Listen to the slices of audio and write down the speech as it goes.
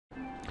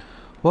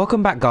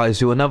Welcome back, guys,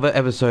 to another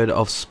episode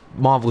of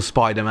Marvels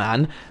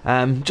Spiderman.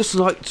 Just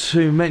like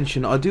to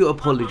mention, I do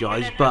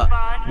apologise, but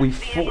we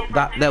thought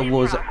that there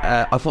was,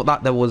 I thought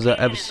that there was an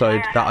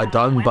episode that I'd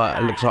done,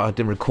 but it looks like I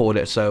didn't record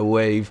it, so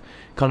we've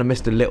kind of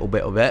missed a little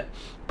bit of it.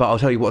 But I'll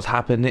tell you what's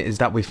happened is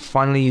that we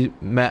finally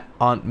met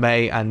Aunt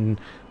May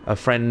and a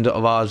friend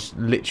of ours.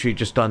 Literally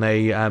just done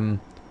a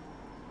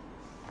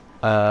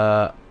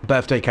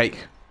birthday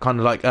cake. Kind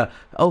of like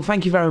oh,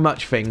 thank you very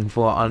much thing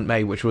for Aunt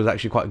May, which was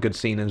actually quite a good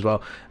scene as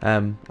well.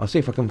 I'll see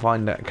if I can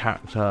find that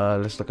character.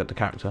 Let's look at the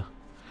character.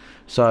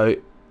 So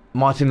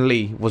Martin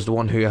Lee was the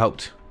one who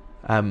helped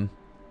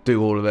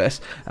do all of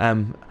this.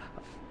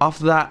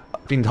 After that,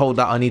 being told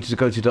that I needed to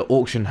go to the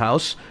auction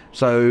house.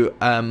 So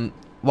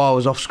while I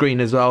was off screen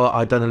as well,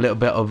 I'd done a little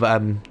bit of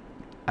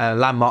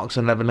landmarks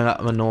and leveling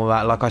up and all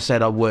that, like I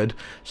said I would.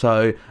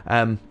 So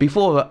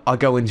before I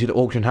go into the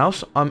auction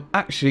house, I'm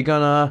actually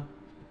gonna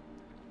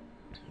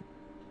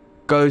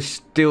go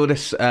steal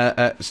this,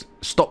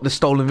 stop the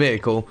stolen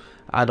vehicle,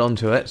 add on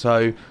to it.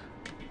 So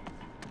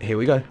here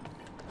we go.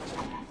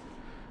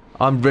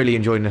 I'm really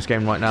enjoying this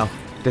game right now.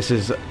 This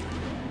is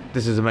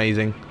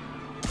amazing.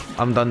 I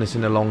haven't done this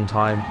in a long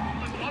time,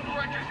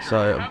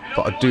 so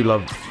but I do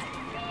love.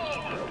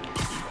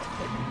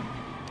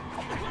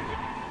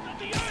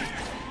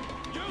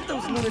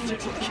 Those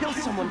lunatics will kill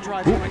someone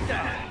driving like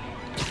that.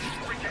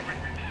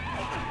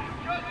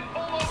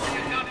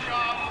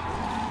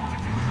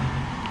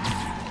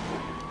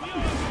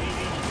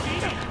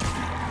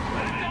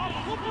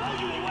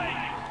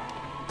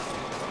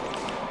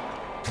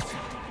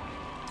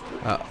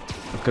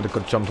 I could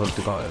have jumped onto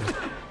the guy.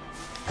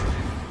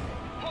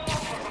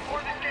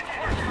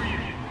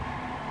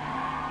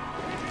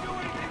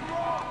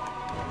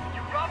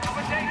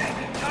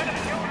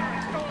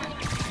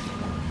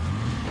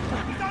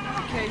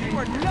 Okay, you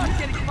are not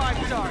getting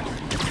 5 stars.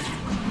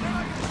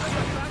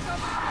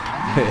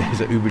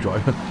 He's an Uber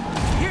driver.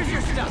 Here's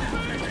your stuff.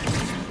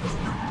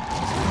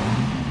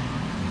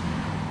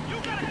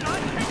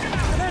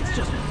 That's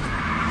just.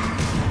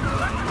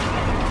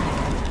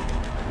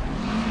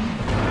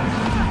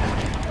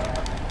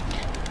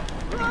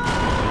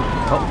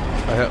 Oh,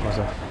 I hurt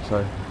myself,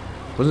 so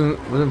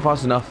wasn't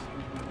fast enough,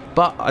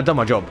 but I done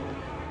my job.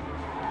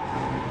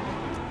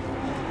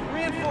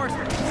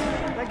 Reinforcements.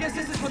 I guess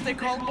this is what they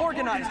call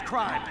organized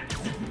crime.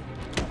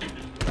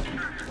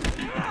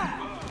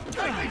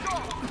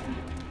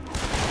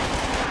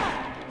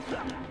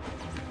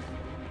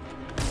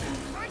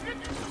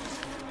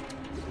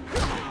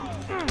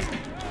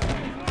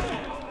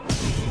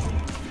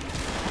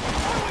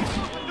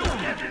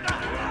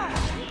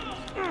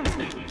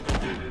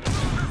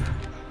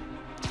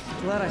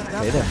 Glad I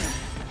stopped. Hey there.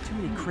 Too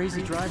many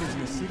crazy drivers in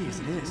the city as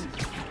it is.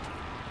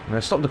 I'm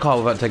gonna stop the car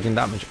without taking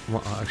damage.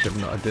 Well, actually,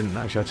 no, I didn't.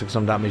 Actually, I took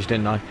some damage,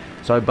 didn't I?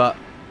 So, but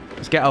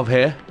let's get out of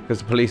here because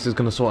the police is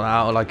gonna sort it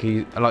out, like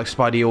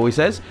Spidey always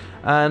says.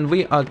 And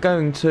we are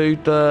going to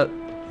the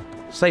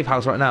safe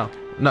house right now.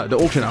 No, the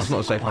auction house, not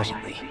a safe house.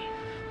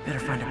 Better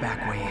find a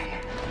back way in.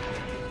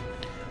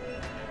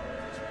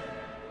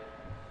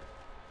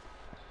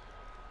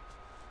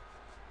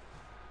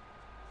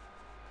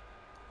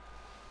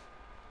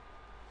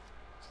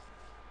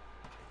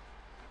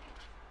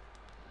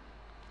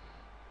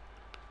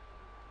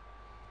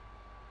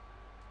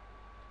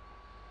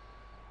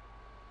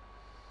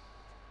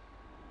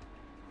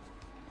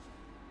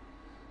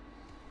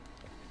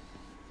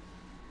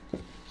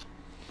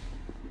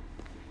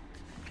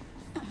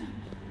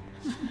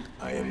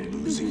 I am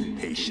losing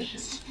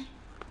patience.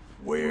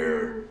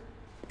 Where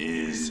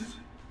is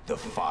the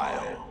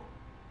file?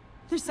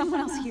 There's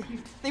someone else here.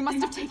 They must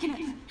have taken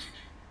it.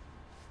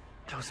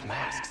 Those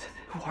masks.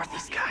 Who are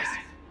these guys?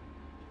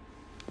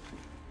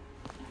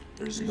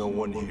 There's no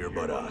one here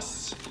but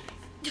us.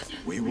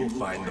 We will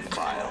find the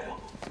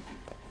file,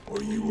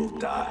 or you will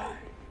die.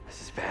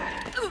 This is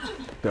bad.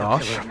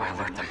 Gosh. If I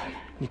alert them,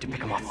 need to pick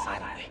them off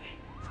silently.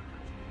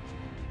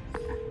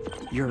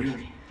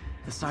 Yuri,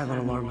 the silent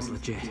alarm was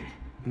legit.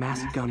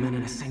 Masked gunman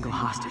and a single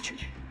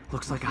hostage.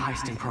 Looks like a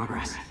heist in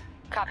progress.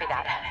 Copy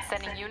that.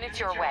 Sending units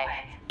your way.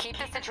 Keep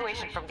the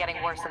situation from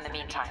getting worse in the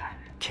meantime.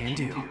 Can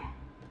do.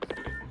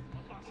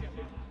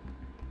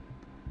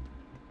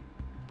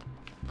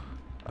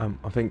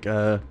 I think,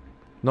 not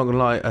gonna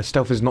lie,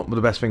 stealth is not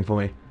the best thing for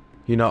me.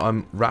 You know,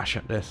 I'm rash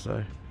at this,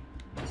 so.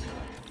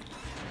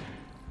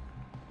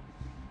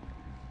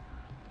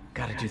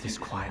 Gotta do this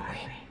quietly.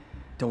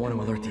 Don't want to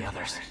alert the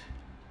others.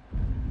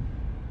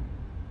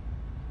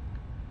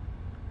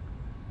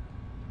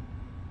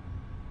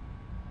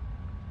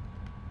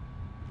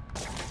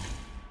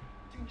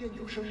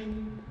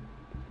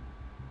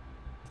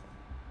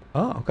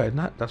 Oh, okay,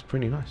 that's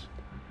pretty nice.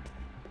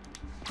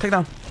 Take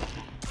down.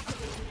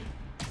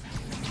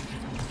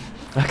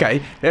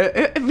 Okay,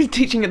 if me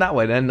teaching it that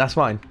way, then that's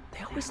fine.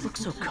 They always look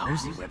so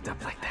cozy whipped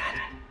up like that.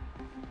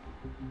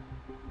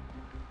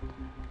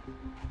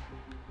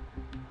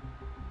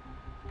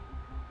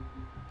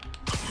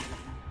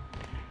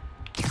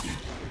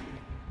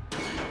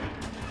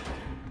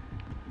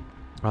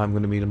 I'm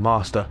going to be the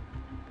master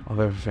of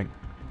everything.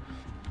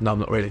 No, I'm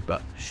not really,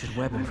 but... Should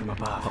web him from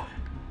above.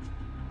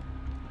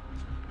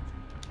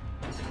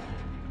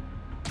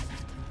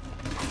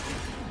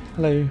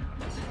 Hello.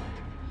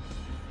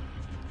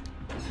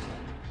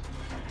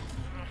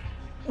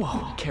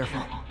 Whoa,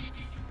 careful.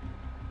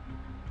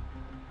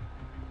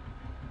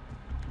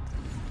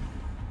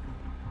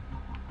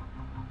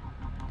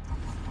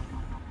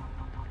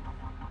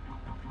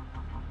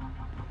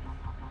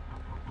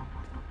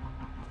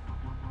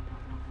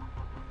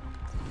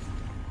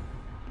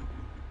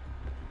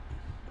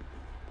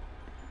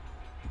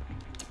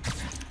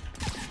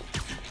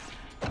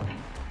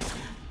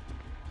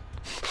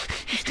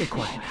 Stay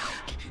quiet now.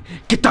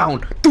 Get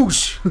down!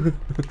 Douche!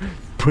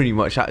 Pretty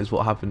much that is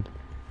what happened.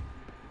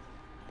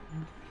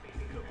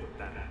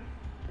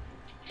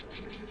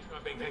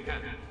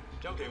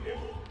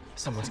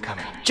 Someone's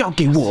coming.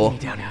 Jogging war!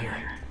 Down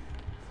here.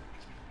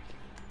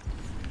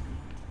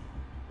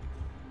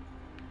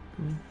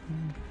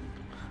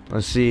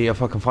 Let's see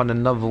if I can find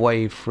another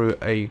way through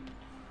a...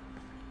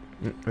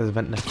 There's a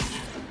vent there.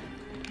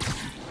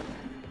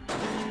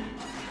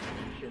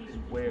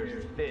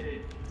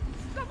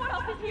 Someone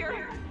else is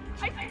here.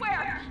 I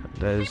swear.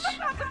 There's... They must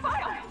have the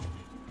file.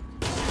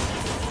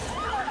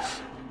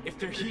 If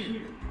they're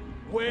here,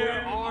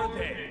 where are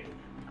they?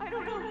 I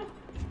don't know.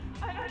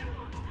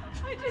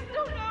 I just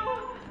don't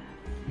know.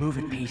 Move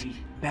it, Pete.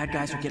 Bad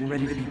guys are getting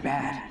ready to be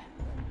bad.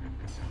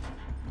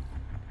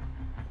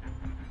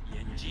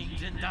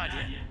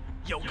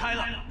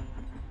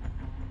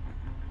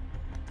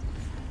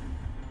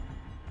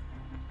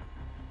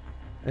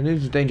 An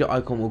news danger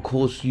icon will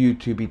cause you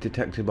to be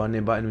detected by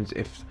nearby enemies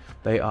if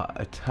they are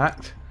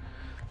attacked.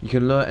 You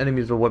can lure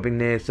enemies by webbing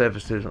near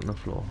surfaces on the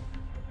floor.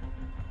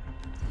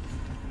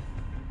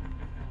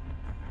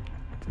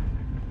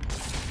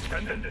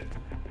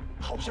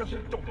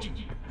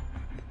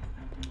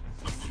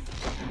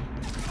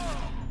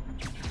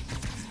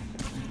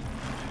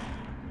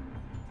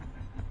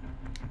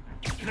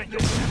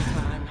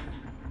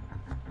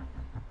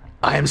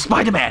 I am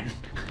Spiderman!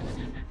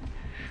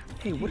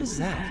 Hey, what is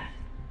that?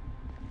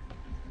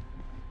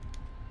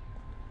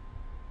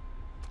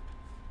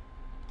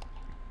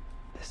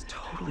 This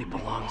totally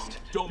belongs to...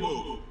 Don't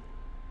move.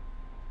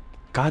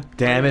 God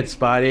damn it,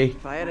 Spidey.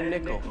 If I had a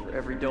nickel for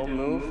every don't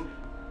move...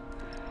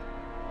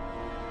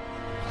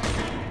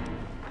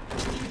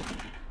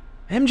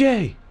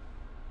 MJ!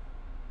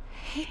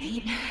 Hey,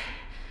 Pete.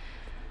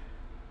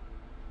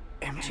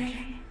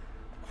 MJ?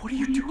 What are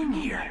you doing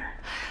here?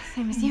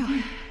 Same as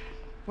you.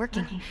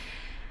 Working.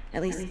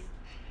 At least,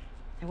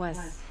 I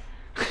was.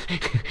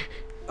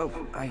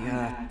 Oh,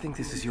 I think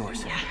this is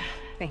yours. Yeah,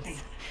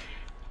 thanks.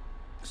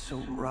 So,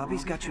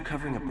 Robbie's got you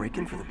covering a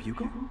break-in for the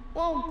Bugle?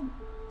 Well,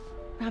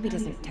 Robbie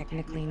doesn't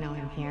technically know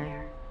I'm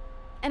here.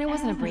 And it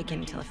wasn't a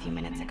break-in until a few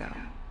minutes ago.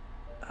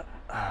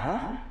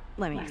 Huh?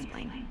 Let me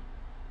explain.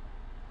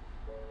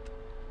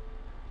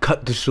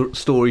 Cut the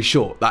story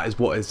short, that is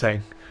what it's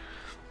saying.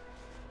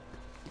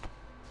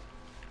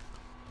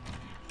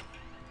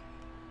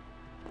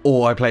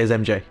 Or I play as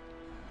MJ.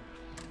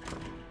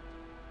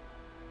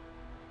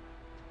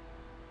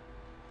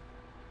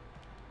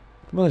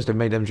 To be honest, they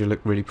made MJ look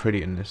really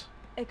pretty in this.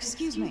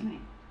 Excuse me.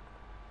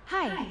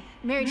 Hi,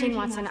 Mary Jane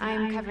Watson.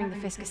 I'm covering the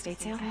Fisk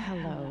estate sale.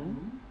 Hello.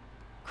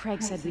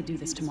 Craig said we'd do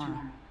this tomorrow.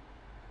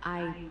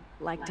 I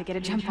like to get a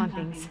jump on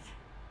things.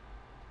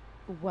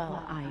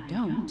 Well, I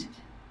don't.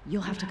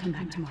 You'll have to come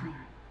back tomorrow.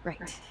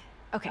 Right.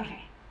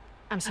 Okay.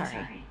 I'm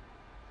sorry.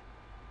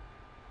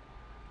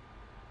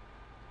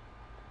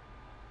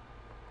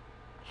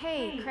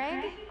 Hey,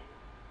 Craig?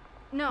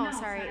 No,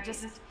 sorry, it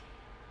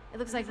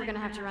looks like we're gonna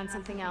have to run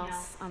something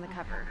else on the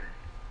cover.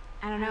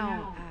 I don't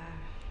know,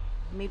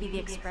 maybe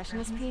the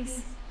expressionist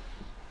piece?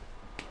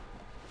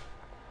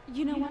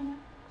 You know what?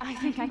 I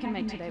think I can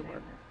make today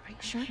work. Are you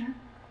sure?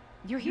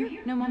 You're here.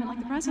 No moment like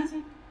the present.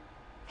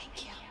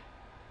 Thank you.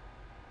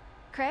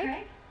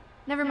 Craig?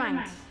 Never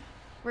mind.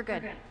 We're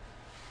good.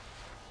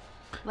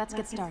 Let's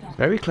get started.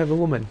 Very clever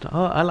woman.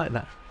 Oh, I like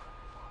that.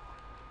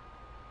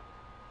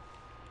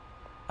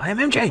 I am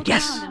MJ, Look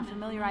yes! around and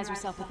familiarize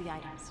yourself with the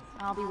items.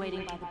 I'll be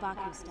waiting by the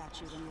Baku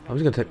statue when you're I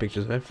was gonna take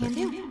pictures of everything.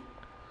 Can do.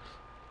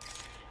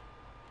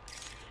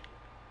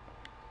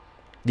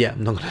 Yeah,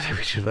 I'm not gonna take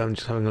pictures of them, I'm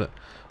just having a look.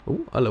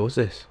 Oh, hello, what's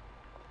this?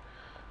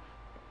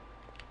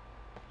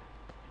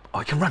 Oh,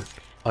 I can run!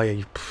 Oh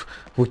yeah,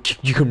 well,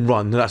 you can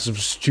run, that's a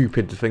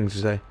stupid thing to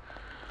say.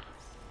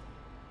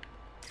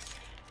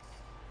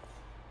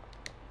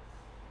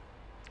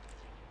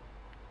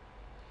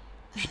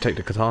 You should take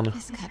the katana.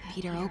 This cut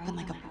Peter open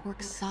like a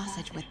pork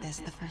sausage with this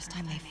the first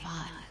time they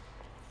fought.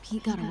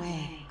 Pete got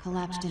away,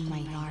 collapsed in my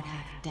yard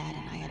half dead,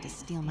 and I had to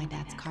steal my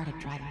dad's car to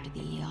drive him to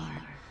the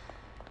ER.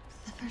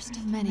 The first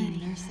of many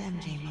Nurse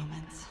MJ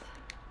moments.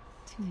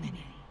 Too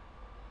many.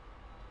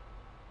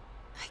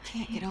 I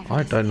can't get over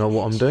I don't know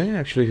what I'm doing,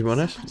 actually, to be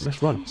honest.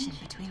 Let's run.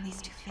 Between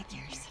these two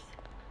figures.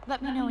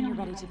 Let me know when you're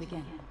ready to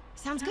begin.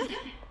 Sounds good.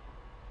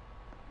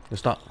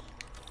 Let's start.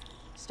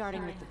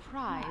 Starting with the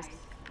prize,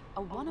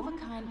 a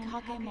one-of-a-kind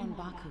Kakemon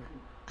Baku.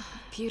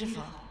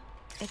 Beautiful.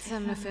 It's a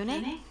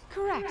Mifune?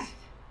 Correct.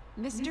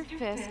 Mr.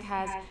 Fisk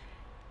has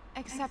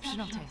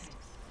exceptional taste.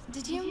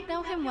 Did you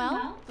know him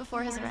well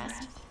before his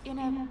arrest? In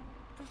a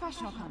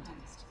professional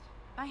context,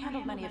 I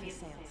handled many of his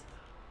sales.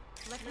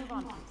 Let's move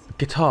on, please.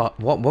 Guitar.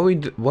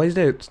 Why is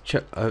there?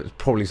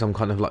 Probably some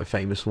kind of like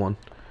famous one.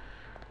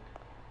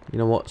 You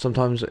know what?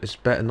 Sometimes it's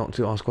better not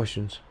to ask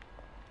questions.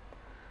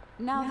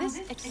 Now this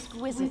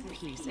exquisite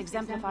piece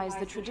exemplifies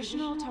the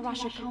traditional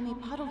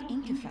Tarashikomi puddled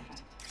ink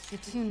effect. The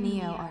two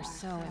Neo are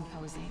so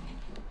imposing.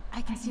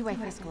 I can see why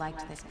Fisk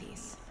liked this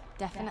piece.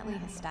 Definitely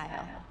his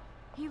style.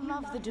 He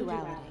loved the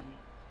duality.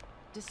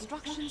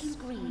 Destruction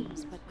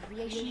screams, but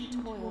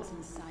creation toils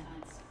in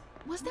silence.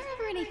 Was there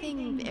ever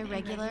anything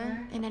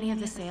irregular in any of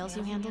the sales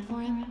you handled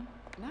for him?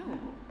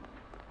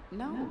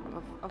 No,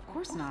 of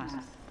course not.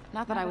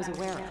 Not that I was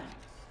aware of.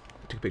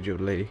 Take a picture of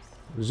the lady.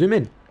 Zoom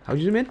in. How do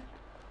you zoom in?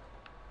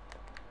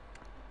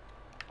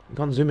 You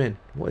can't zoom in.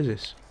 What is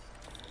this?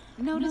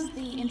 Notice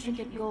the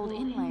intricate gold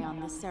inlay on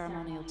this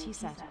ceremonial tea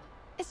set.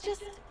 It's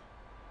just...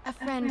 A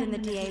friend in the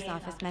DA's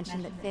office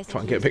mentioned that Fisk...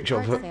 Try and get a picture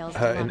of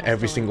her in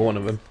every single one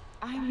of them.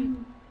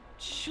 I'm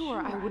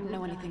sure I wouldn't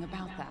know anything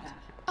about that.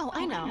 Oh,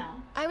 I know.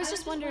 I was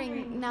just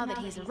wondering, now that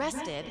he's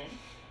arrested,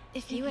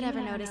 if you had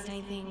ever noticed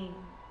anything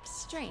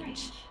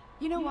strange.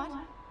 You know what?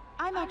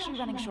 I'm actually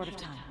running short of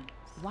time.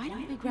 Why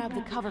don't we grab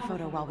the cover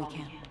photo while we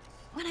can?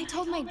 When I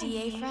told my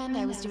DA friend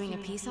I was doing a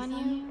piece on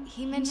you,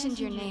 he mentioned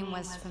your name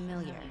was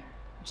familiar.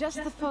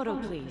 Just the photo,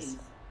 please.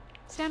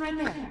 Stand right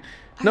there.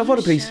 No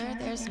photo, please. Sure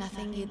there's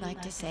nothing you'd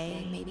like to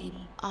say, maybe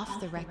off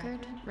the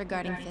record,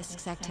 regarding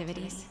Fisk's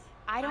activities?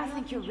 I don't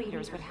think your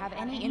readers would have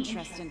any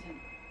interest in...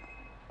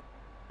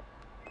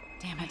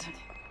 Damn it.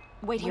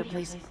 Wait here,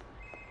 please.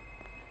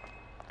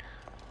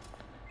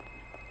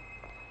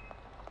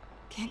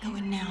 Can't go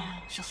in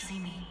now. She'll see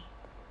me.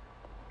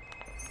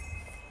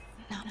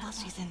 Not while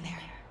she's in there.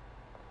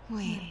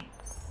 Wait.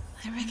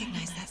 I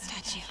recognize that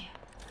statue.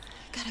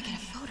 Gotta get a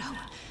photo.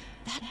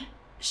 That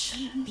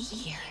shouldn't be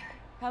here.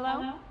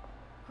 Hello?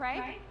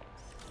 Craig?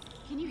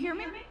 Can you hear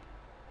me?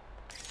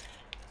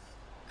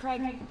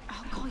 Craig,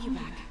 I'll call you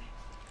back.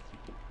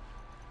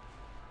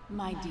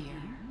 My dear,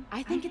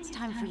 I think it's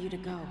time for you to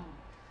go.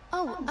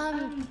 Oh,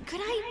 could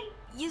I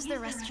use the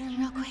restroom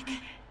real quick?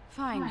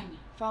 Fine.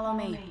 Follow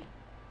me.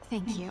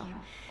 Thank you.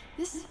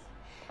 This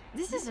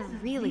is a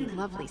really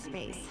lovely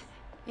space.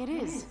 It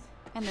is.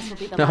 And this will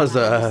be the That was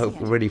last time you see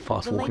it. really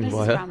fast The walking ladies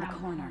by is her. around the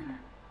corner.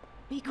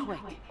 Be quick.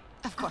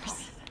 Of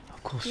course.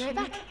 Of course. Be right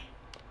back.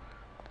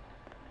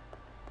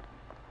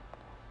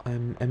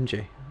 I'm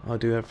MJ. I'll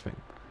do everything.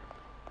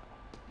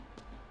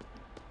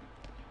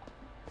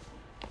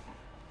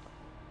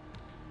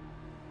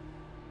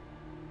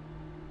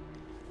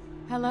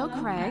 Hello,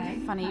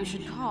 Craig. Funny you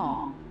should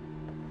call.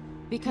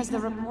 Because the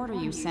reporter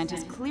you sent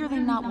is clearly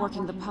not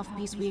working the puff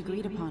piece we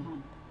agreed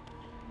upon.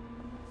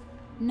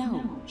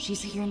 No,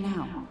 she's here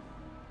now.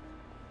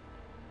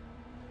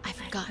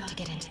 I've got to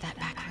get into that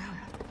back room.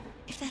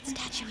 If that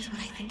statue is what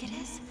I think it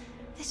is,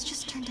 this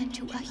just turned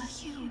into a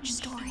huge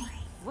story.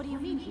 What do you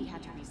mean he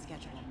had to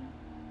reschedule?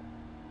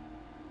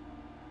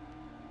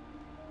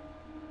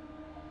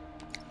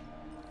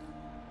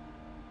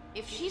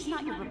 If she's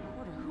not your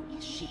reporter, who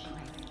is she,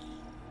 Craig?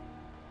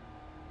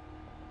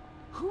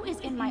 Who is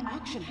in my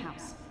auction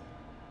house?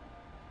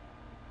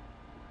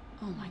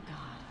 Oh my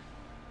god.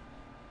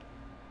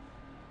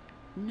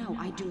 No,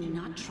 I do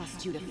not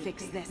trust you to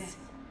fix this.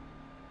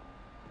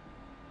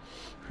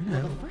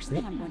 Well, the first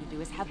thing I'm going to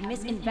do is have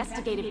Miss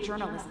Investigative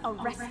Journalist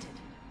arrested.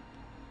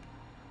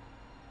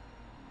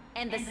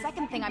 And the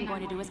second thing I'm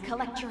going to do is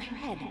collect your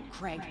head,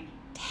 Craig.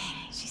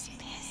 Dang, she's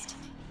pissed.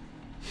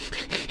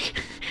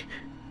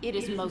 It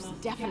is most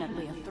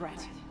definitely a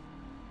threat.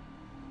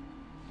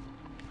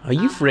 Are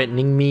you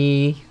threatening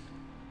me?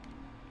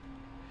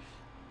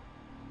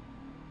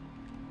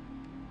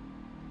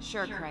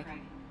 Sure, Craig.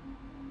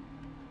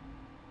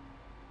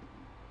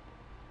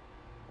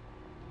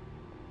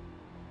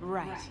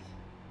 Right.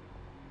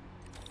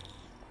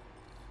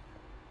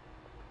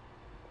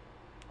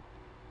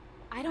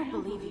 I don't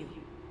believe you.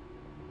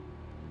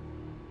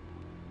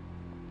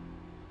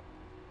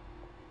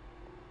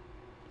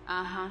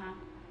 Uh-huh.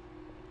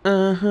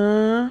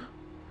 Uh-huh.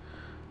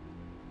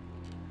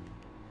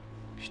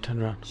 She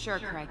turned around. Sure,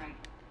 Craig.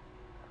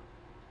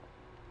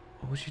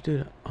 What would she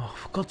do? Oh,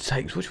 for God's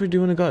sakes, what should we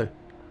do on a go?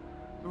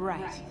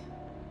 Right.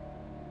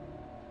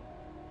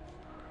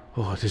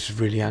 Oh, this is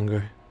really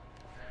angry.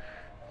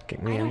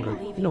 Get me I don't angry.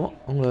 believe You know you.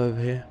 what? I'm going to go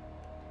over here.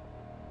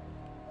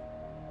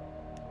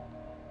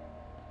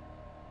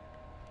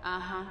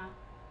 Uh-huh.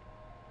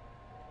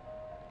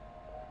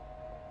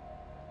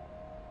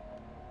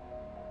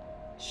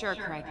 Sure,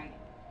 Craig.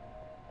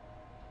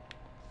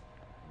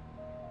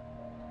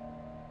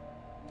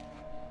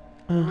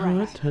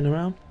 Right. Turn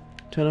around.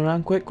 Turn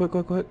around. Quick, quick,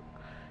 quick, quick.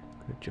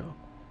 Good job.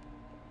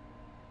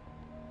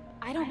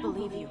 I don't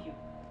believe you.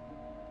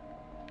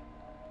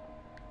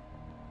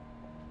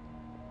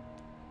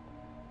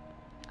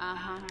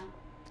 Uh-huh.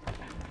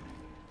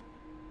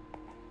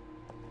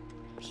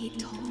 Pete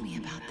told me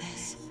about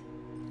this.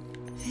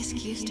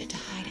 Fisk used it to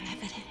hide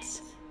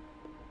evidence.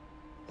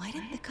 Why Why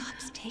didn't the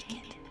cops take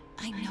it?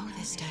 I know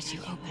this statue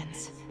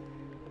opens.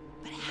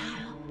 But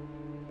how?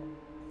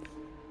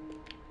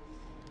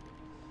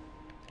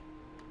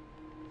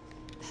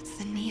 That's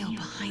the Neo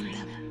behind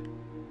them.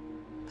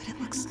 But it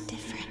looks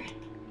different.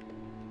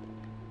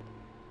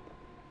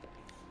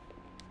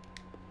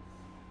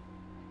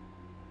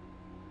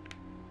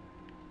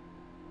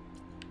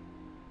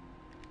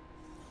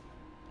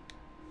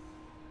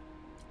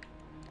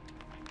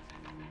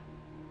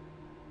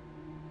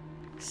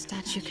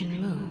 Statue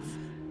can move.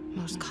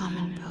 Most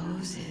common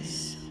pose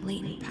is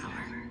latent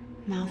power.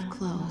 Mouth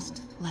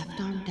closed, left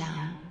arm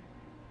down,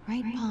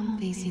 right palm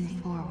facing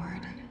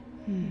forward.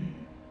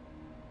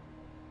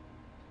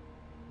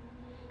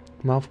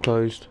 Mouth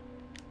closed.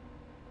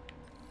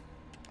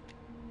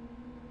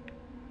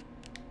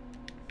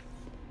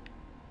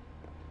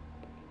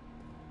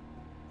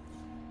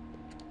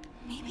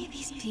 Maybe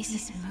these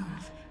pieces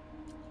move.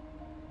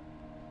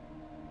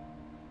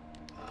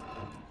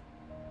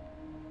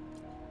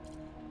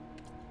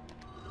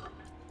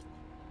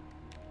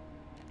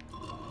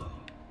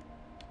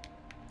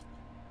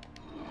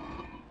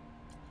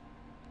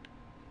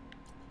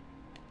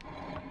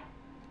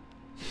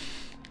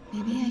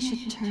 Maybe I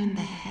should turn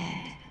the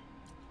head.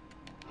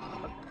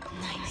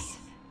 Nice.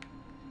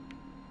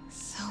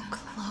 So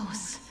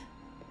close.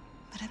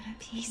 But a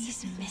piece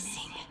is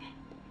missing.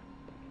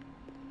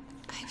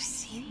 I've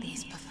seen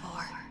these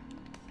before.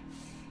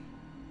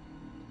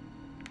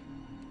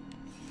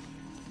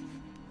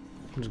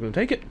 I'm just gonna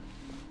take it.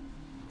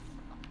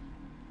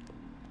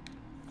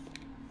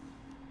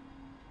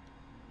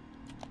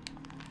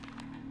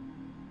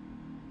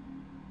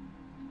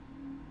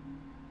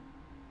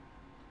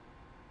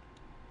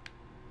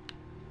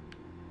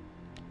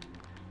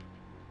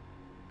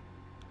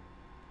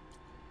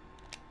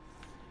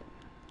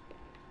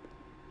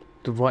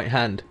 The right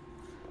hand.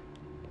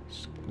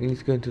 You need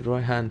to go into the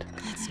right hand.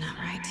 That's not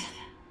right.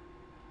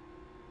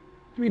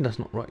 I mean, that's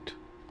not right.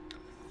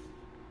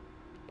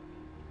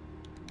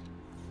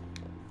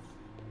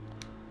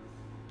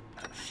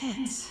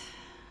 Fits,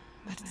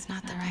 but it's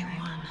not the right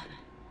one.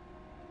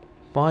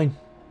 Fine.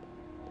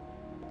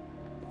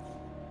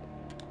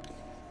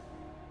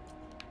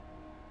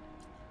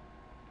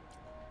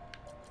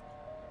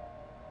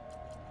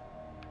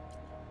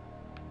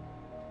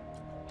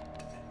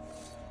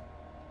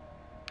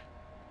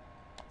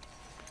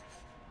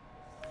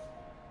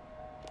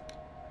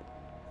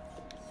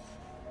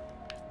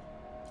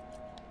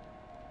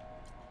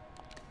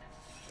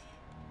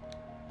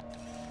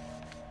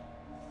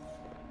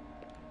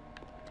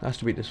 Has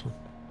to be this one.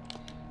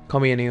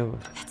 Can't be any other.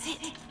 That's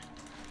it.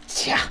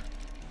 Yeah.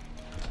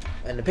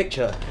 And the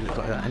picture it looks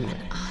like that anyway.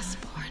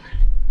 Osborn.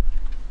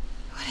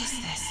 What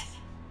is this?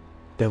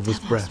 Devil's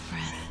breath.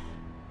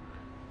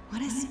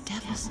 What is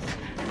devil's?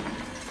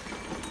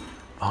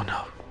 Oh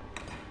no.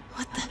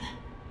 What the?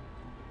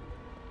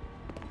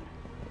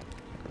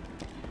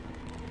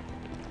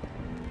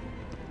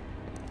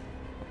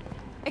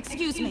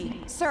 Excuse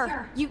me,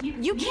 sir. You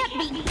can't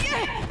be.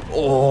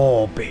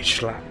 Oh, bitch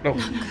slap.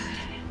 Oh.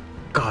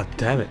 God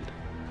damn it.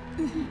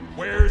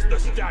 Where's the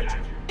statue?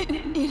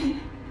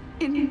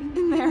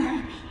 In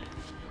there.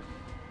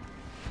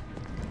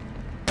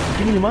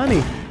 Give me the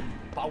money.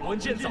 把文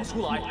件找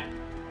出来。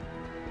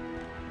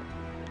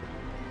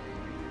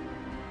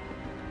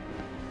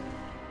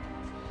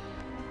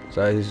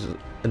 So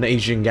an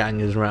Asian gang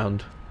is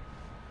around,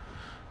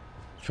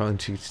 trying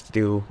to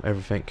steal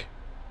everything.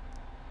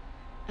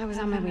 I was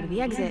on my way to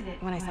the exit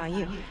when I saw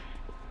you.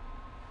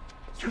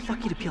 You're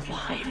lucky to be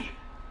alive.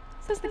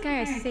 Says the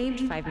guy I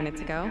saved 5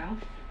 minutes ago.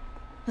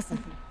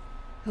 Listen,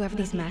 whoever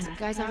these masked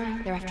guys are,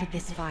 they're after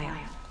this file.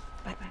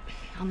 But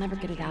I'll never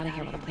get it out of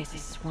here while the place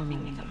is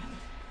swarming with them.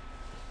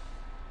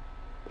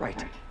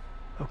 Right.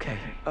 Okay.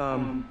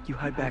 You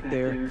hide back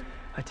there.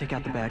 I take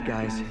out the bad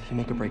guys. You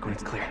make a break when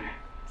it's clear.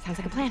 Sounds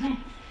like a plan.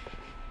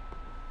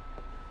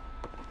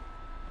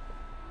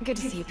 Good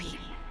to see you, Pete.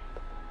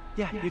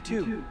 Yeah, you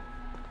too.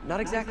 Not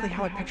exactly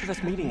how I pictured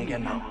us meeting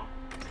again, though.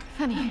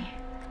 Funny.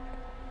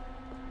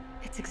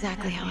 It's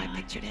exactly how I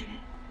pictured it.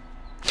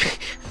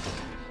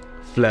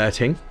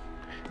 Flirting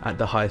at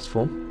the highest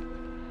form.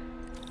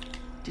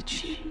 Did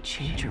she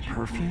change her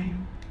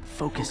perfume?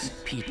 Focus,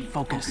 Pete,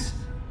 focus.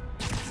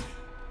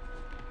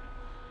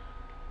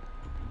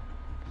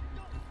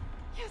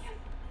 Yes.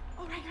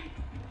 All right.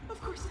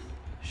 Of course.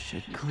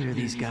 Should clear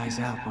these guys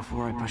out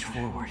before I push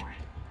forward.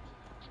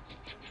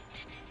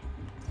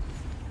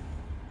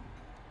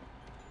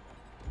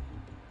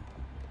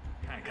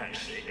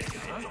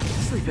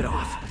 Sleep it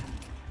off.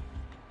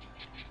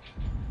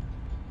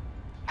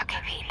 Okay,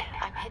 Pete.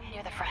 I'm hidden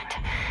near the front.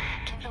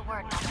 Give the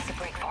word and I'll make a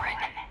break for it.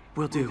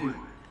 Will do.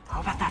 How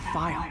about that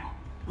file?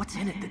 What's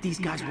in it that these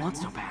guys want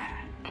so bad?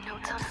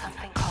 Notes on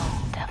something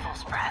called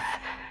Devil's Breath.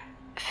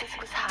 Fisk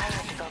was hired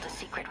to build a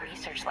secret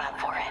research lab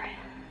for it.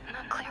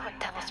 Not clear what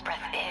Devil's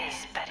Breath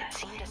is, but it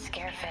seemed to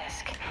scare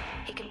Fisk.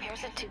 He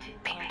compares it to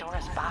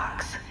Pandora's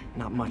box.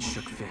 Not much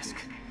shook Fisk.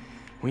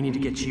 We need to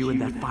get you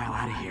and that file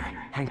out of here.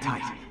 Hang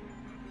tight.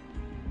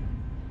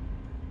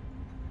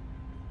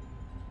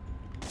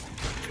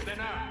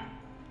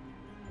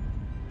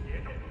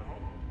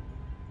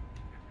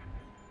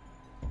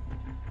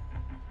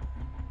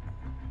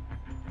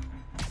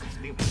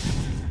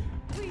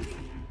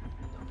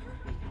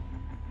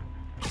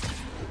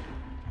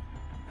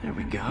 There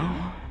we go.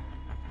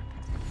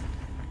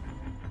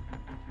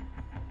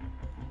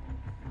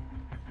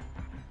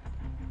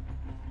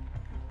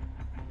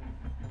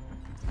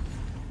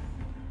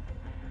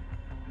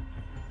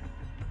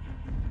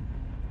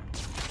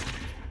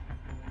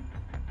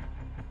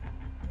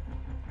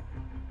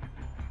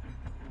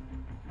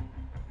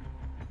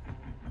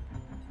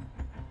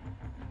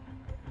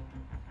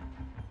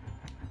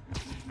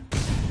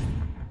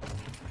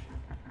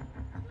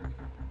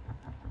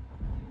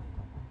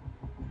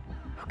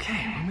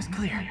 Okay, room is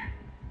clear.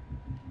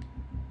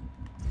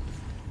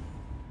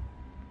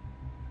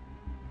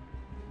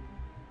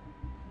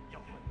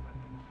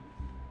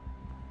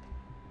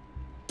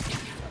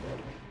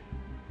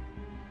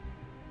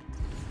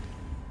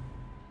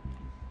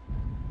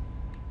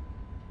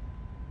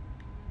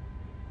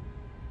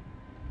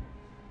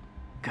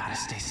 Gotta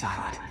stay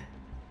silent.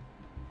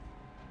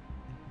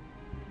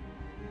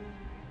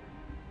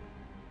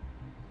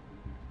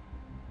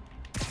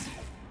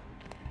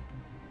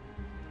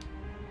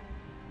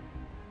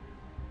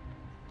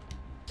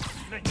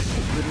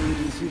 Literally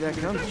didn't see that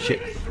coming.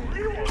 Shit.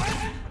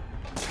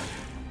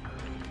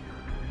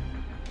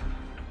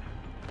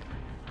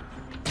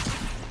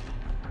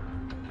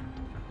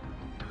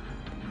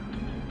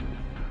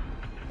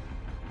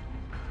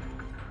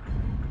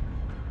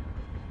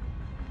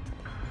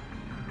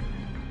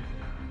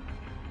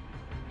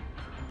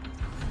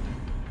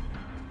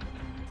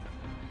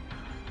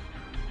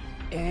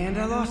 And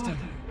I lost him.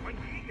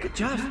 Good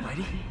job,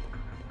 Spidey.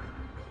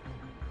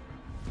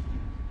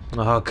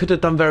 Oh, I could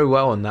have done very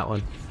well on that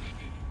one.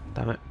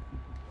 Damn it.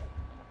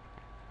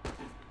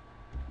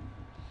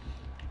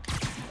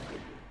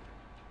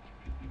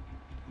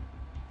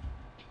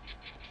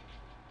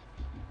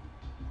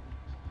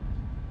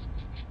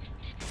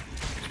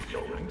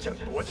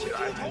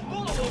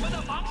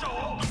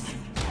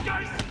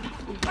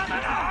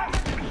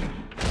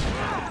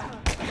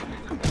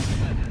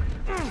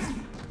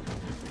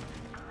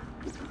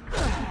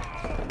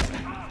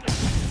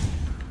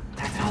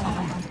 That's all of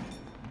them.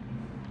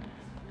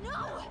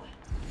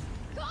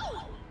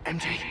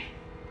 MJ.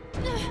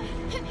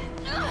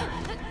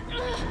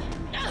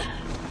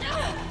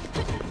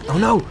 Oh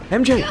no,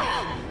 MJ!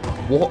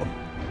 What?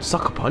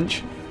 Sucker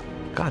punch?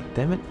 God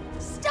damn it.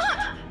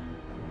 Stop!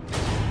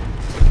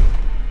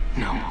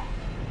 No.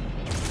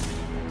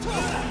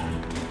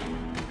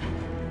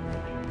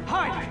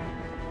 Hide!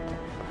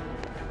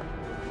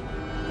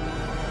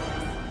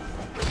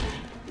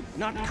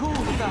 Not cool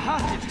with the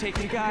hostage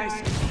taking, guys.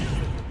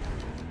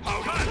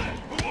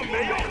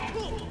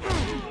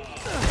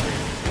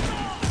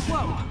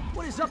 Whoa,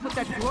 what is up with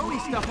that glowy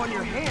stuff on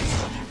your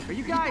hands? Are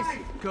you guys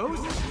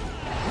ghosts?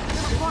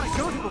 Never fought a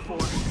ghost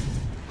before.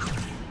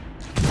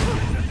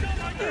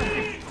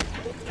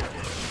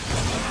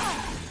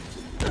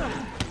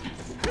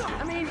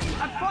 I mean,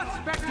 I've fought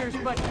specters,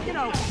 but, you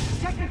know,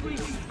 technically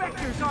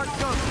specters aren't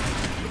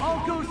ghosts.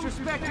 All ghosts are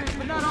specters,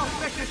 but not all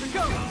specters are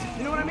ghosts.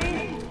 You know what I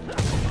mean?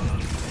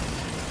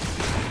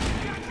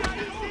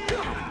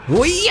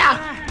 Oh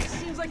yeah!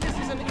 Seems like this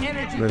is an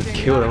energy Let's thing,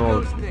 kill not them a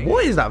all. ghost thing.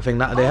 What is that thing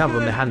that they have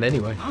on their hand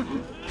anyway?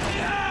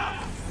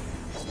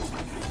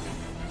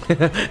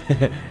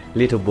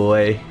 Little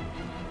boy.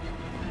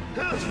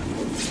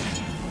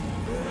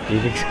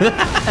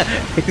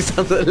 He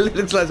sounds it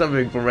looks like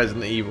something from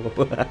Resident Evil.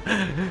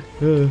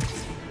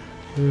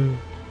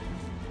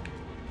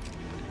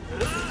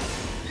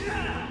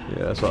 Yeah,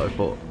 that's what I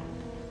thought.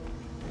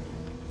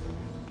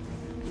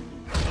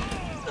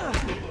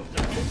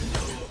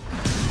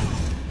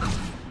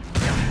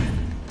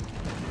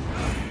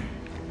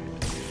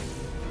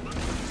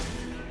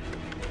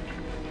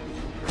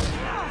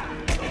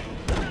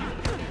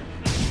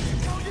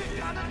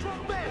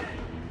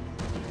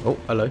 Oh,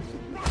 hello.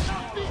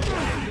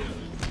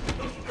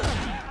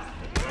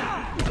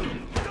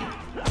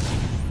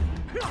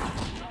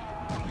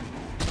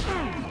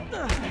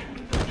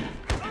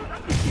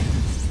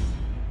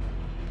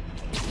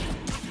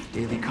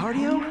 Daily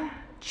cardio?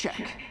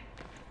 Check.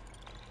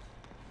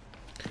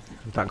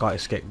 That guy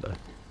escaped though.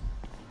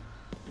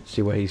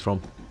 See where he's from.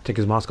 Take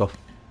his mask off.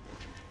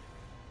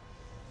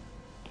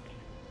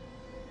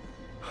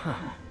 Huh.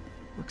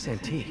 Looks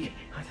antique.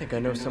 I think I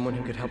know someone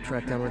who could help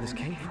track down where this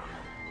came from.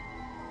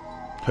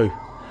 Who?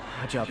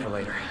 A job for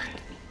later.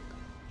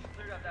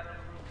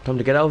 Time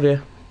to get out of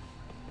here.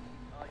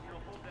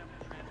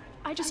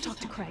 I just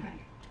talked to Craig.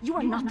 You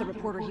are not the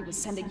reporter he was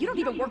sending. You don't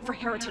even work for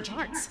Heritage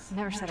Arts.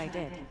 Never said I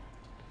did.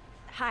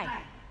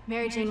 Hi,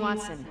 Mary Jane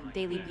Watson,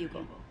 Daily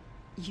Bugle.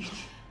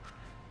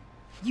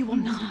 You will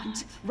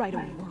not write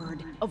a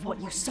word of what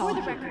you saw. For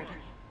the record,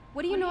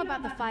 what do you know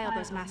about the file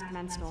those masked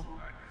men stole?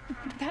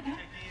 That...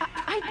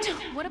 I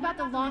don't... What about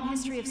the long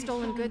history of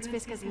stolen goods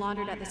Fisk has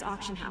laundered at this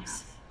auction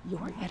house?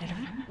 Your editor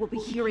will be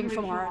hearing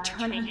from our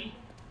attorney.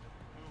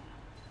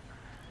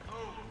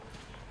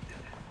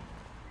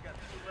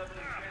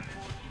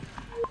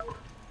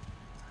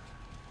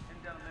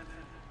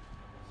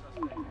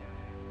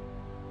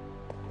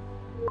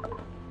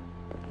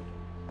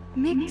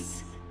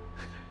 Mix.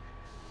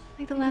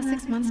 Like the last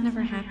 6 months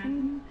never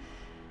happened?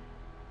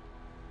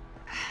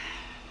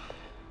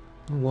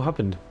 What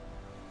happened?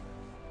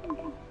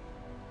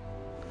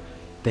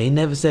 They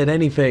never said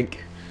anything.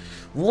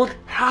 What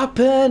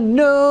happened?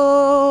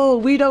 No!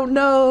 We don't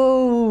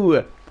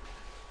know!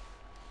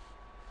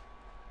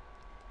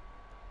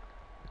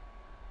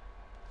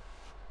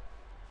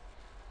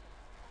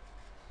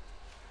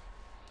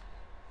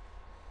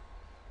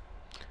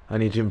 I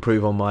need to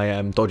improve on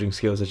my dodging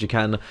skills. As you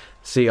can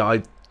see,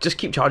 I just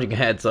keep charging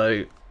ahead,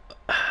 so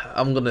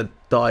I'm gonna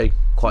die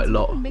quite a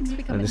lot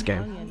in this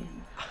game.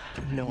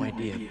 No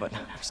idea, but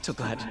I'm still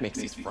glad it makes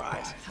these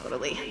fries.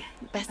 Totally.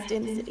 Best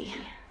in the city.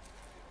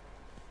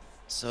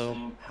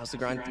 So, how's the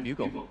grind at the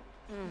Bugle?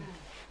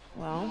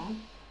 Well,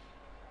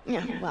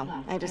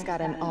 I just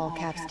got an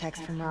all-caps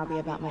text from Robbie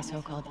about my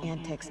so-called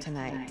antics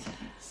tonight.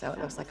 So it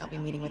looks like I'll be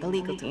meeting with the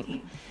legal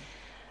team.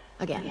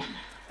 Again.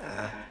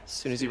 As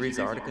soon as he reads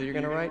the article you're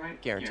gonna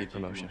write, guaranteed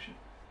promotion.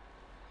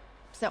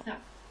 So,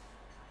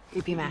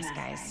 creepy mask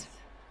guys.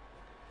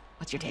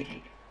 What's your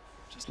take?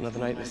 Just another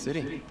night in the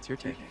city. What's your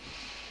take?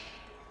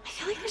 I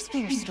feel like there's a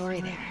bigger story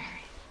there.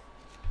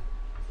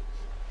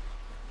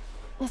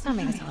 Let's not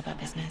make this all about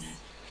business.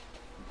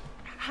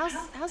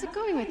 How's it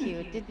going with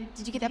you? Did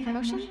you get that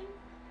promotion?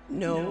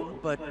 No,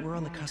 but we're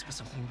on the cusp of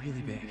something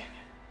really big.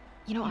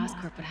 You know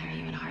Oscorp would hire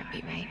you in a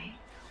heartbeat, right?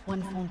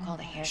 One phone call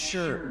to hair.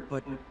 Sure,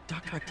 but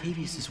Dr.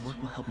 Octavius'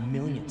 work will help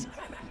millions.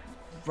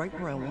 I'm right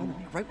where I want to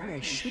be, right where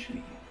I should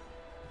be.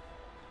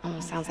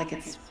 Almost sounds like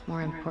it's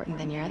more important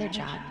than your other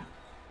job.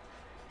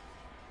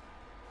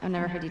 I've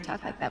never heard you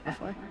talk like that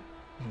before.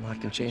 A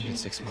lot can change in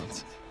 6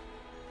 months.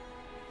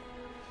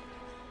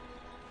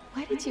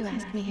 Why did you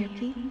ask me here,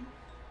 Pete? You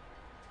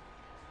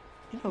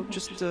know,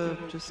 just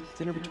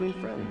dinner between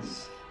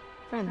friends.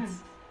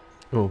 Friends.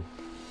 Oh,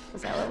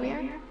 Is that what we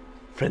are?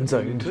 friend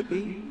zoned. Could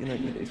be, you know,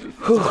 if it's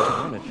what you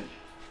wanted.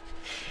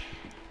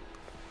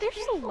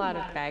 There's a lot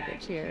of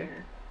baggage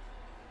here.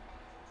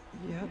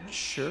 Yeah,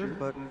 sure,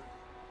 but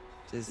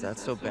is that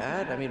so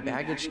bad? I mean,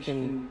 baggage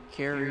can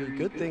carry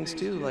good things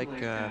too,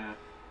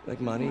 like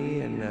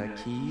money and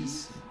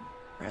keys,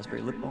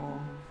 raspberry lip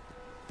balm.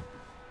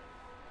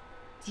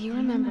 Do you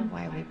remember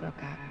why we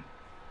broke up?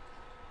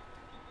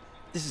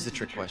 This is a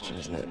trick question,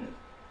 isn't it?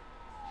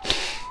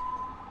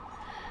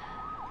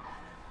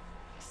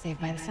 Saved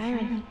by the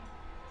siren.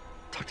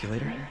 Talk to you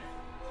later.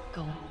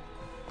 Go.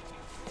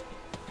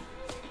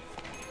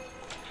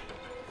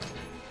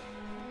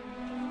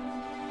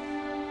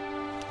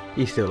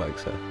 He still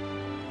likes her.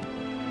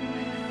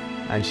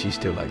 And she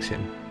still likes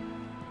him.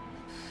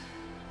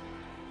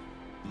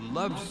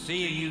 Love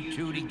seeing you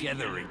two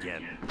together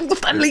again.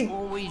 Stanley! You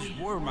always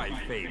were my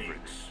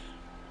favorites.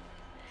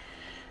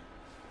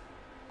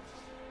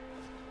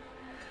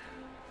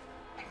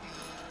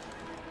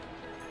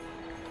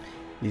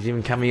 He's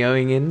even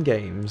cameoing in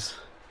games.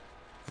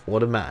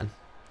 What a man.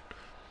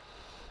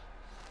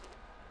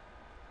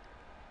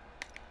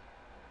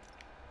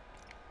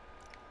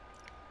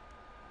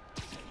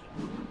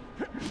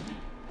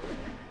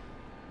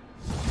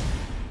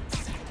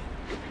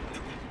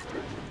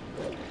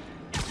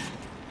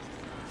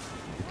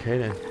 Okay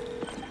then.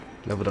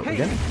 Leveled up Hey,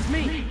 again. it's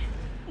me.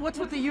 What's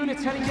with the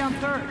units heading down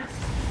third?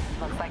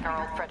 Looks like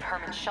our old friend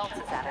Herman Schultz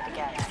is at it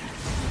again.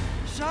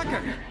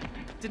 Shocker.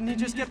 Didn't he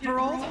just get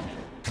paroled?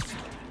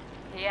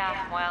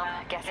 Yeah, well,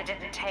 guess it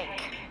didn't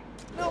take.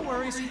 No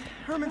worries.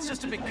 Herman's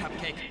just a big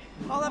cupcake.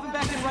 I'll have him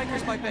back in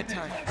Rikers by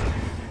bedtime.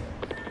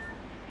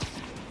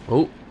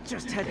 Oh,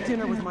 Just had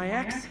dinner with my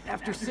ex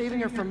after saving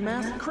her from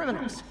masked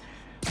criminals.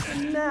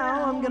 And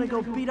now I'm gonna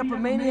go beat up a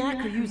maniac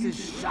who uses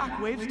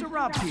shockwaves to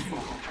rob people.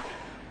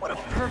 What a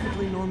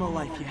perfectly normal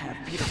life you have,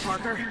 Peter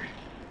Parker.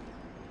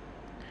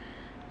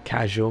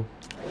 casual.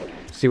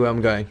 See where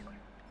I'm going.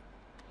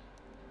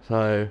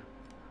 So,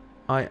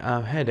 I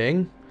am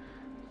heading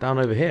down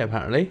over here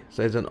apparently.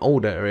 So there's an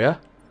old area.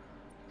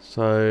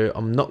 So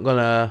I'm not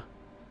gonna.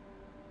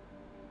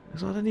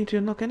 So I don't need to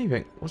unlock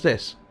anything. What's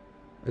this?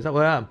 Is that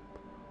where I am?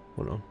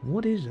 Hold on.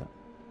 What is that?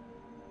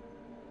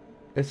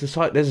 It's a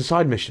side. There's a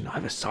side mission. I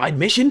have a side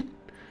mission.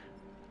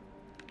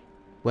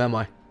 Where am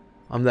I?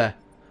 I'm there.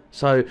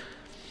 So,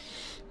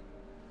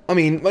 I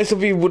mean, most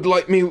of you would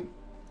like me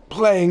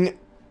playing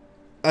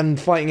and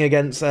fighting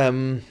against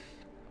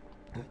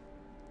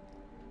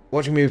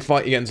watching me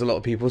fight against a lot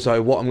of people.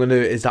 So what I'm going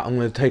to do is that I'm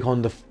going to take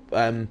on the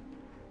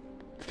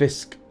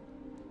Fisk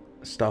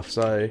stuff.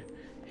 So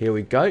here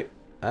we go. We've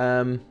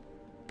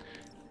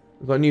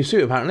got a new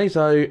suit apparently.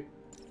 So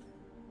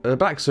a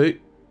black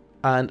suit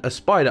and a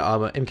spider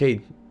armor.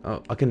 MK.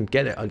 Oh, I can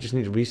get it. I just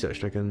need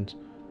research tokens.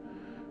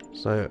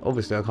 So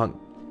obviously I can't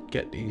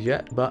get these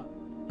yet. But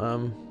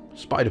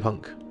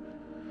Spider-Punk.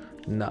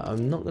 No,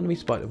 I'm not going to be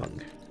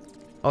Spider-Punk.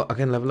 Oh, I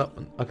can level up.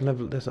 I can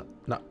level this up.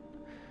 No,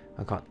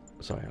 I can't.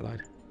 Sorry, I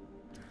lied.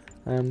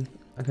 I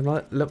can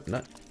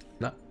level.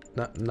 No,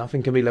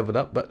 nothing can be leveled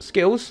up. But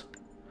skills,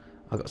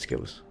 I got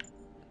skills.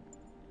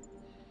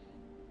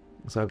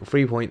 So I've got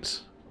 3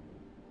 points.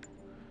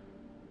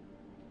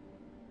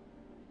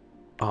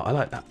 Oh, I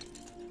like that.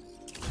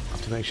 I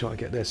have to make sure I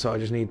get this. So I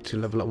just need to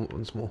level up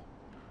once more.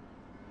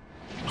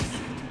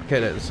 Okay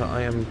then, so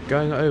I am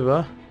going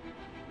over.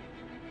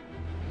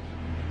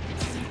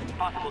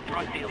 Possible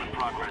drug deal in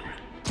progress.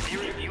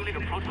 Nearest unit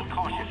approach with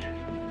caution.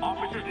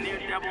 Officers near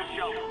Devil's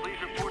Shelf,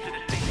 please report to the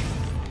station.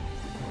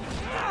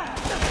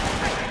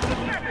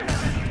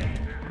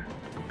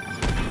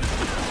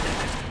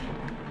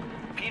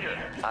 Peter,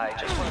 I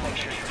just want to make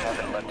sure you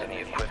haven't left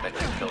any equipment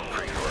you built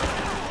for your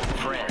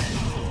friend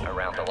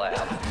around the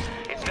lab.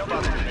 It's no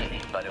bother to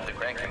me, but if the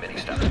grant committee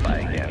stops by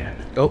again...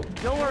 Oh.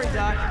 Don't worry,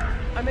 Doc.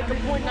 I make a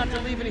point not to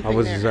leave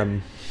anything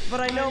there.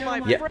 But I know my...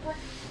 Yeah.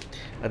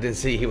 I didn't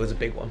see he was a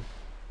big one.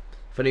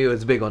 If I knew he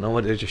was a big one, I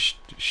would have just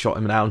shot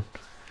him down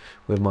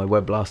with my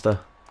web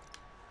blaster.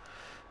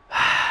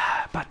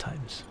 Bad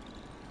times.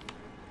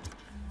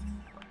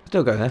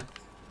 Still going there.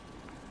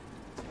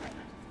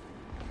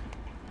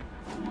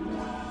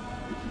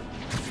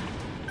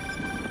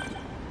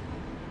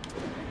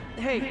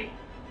 Hey,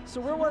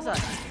 so where was I?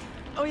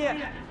 Oh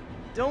yeah.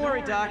 Don't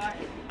worry, Doc.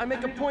 I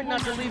make a point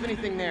not to leave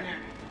anything there.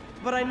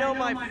 But I know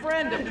my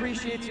friend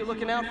appreciates you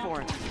looking out for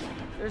him.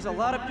 There's a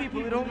lot of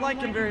people who don't like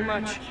him very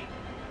much.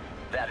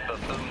 That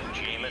buffoon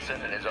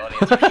Jameson and his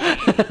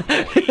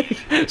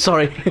audience.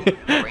 Sorry.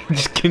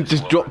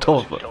 just dropped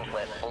off. Don't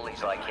let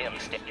bullies like him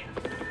stay.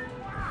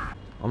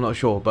 I'm not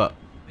sure, but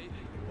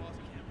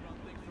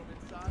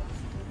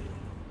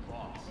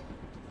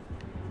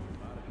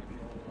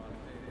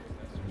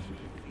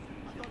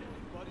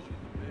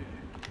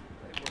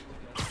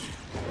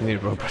I need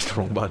to press the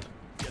wrong button.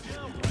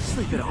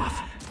 Sleep it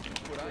off.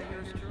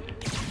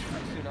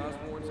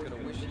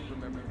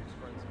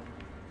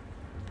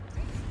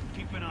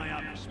 Keep an eye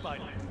out for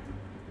Spidey.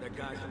 That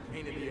guy's a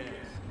pain in the ass.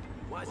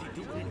 Why's he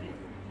doing it anyway?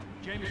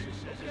 Jameson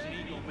says he's an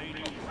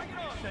egomaniac.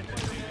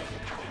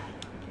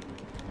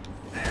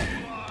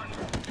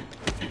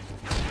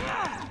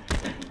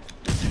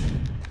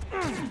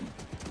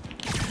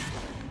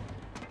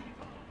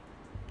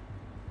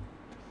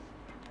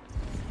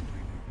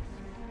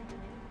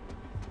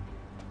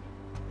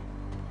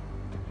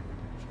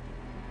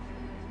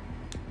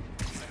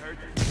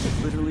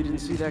 Literally didn't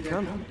see that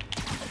coming.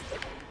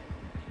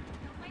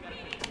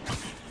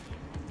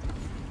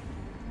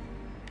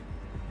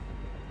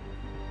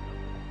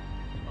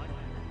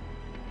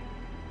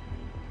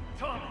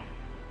 Tommy!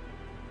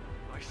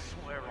 I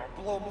swear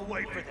I'll blow him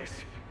away for this.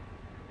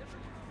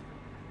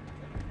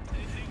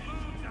 Anything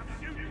moves, I'm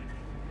shooting.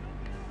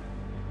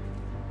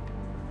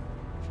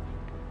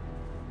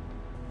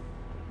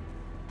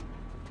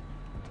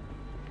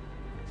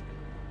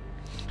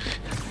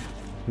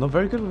 Not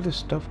very good with this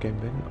stealth game,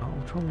 Ben.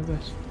 I'll try my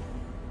best.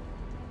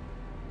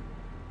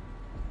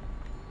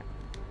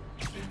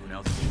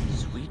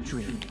 Sweet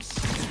dreams.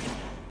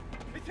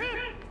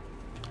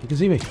 You can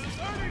see me.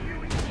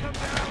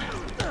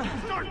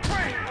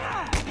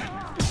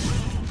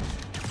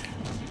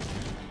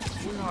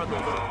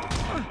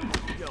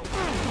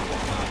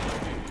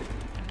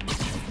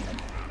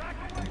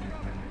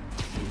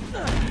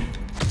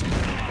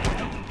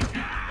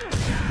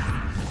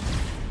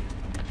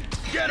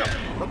 Get him!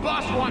 The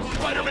boss wants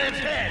Spider-Man's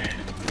head!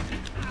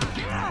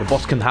 The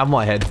boss can have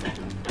my head.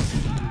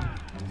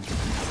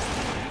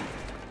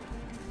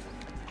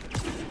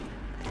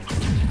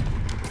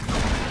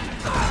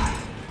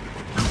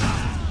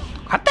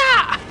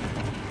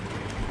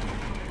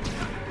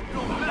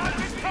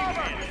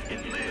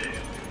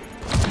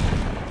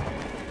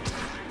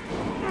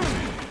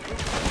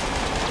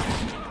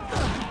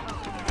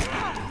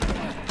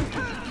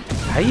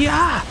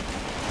 Hey-ya!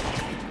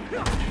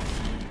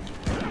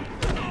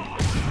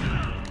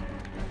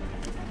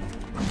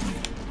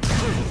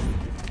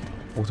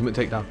 Ultimate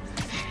takedown.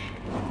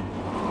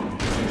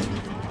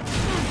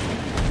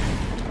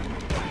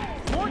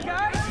 More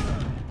guys?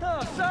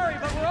 Oh, sorry,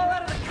 but we're all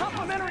out of the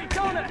complimentary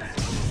donuts.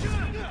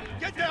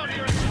 Get down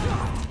here!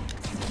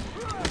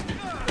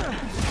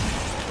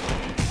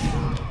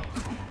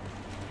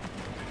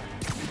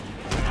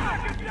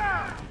 Get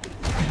down!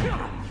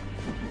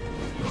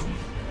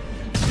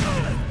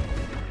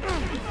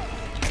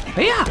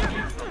 Hey-ya!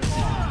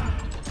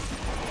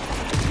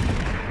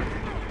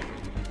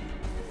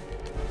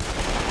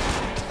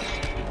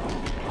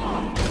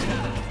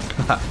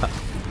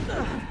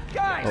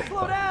 Guys,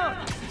 slow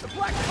down! The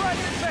Black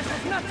Friday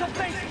special's not till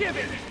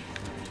Thanksgiving!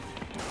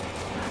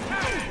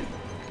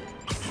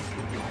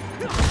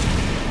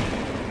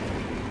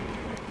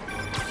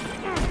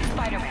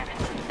 Spider-Man,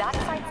 that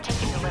site's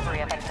taking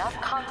delivery of enough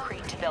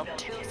concrete to build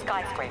 2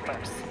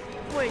 skyscrapers.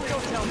 Wait,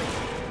 don't tell me.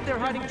 They're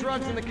hiding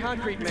drugs in the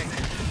concrete mix.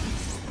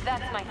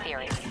 That's my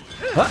theory.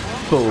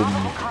 Boom.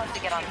 Probable cause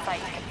to get on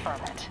site to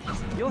confirm it.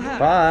 You'll have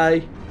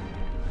Bye.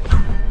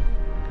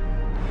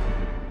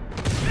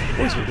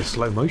 What is with the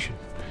slow motion?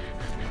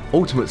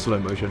 Ultimate slow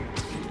motion.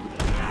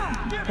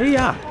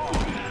 Hey-ya!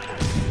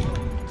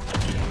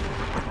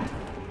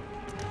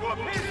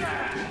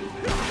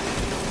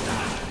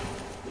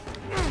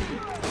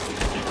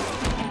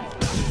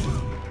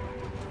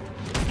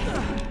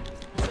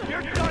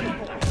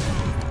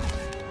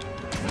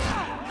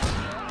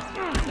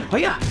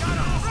 Hey-ya!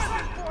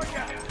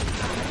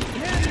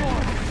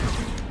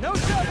 No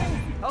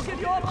shoving. I'll give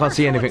you all I can't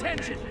see anything.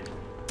 attention.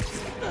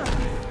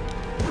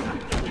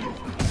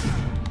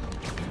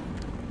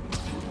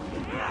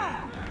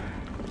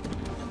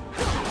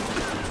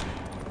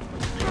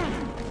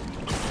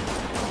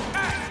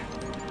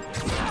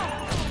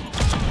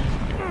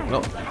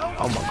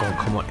 my god,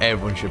 come on,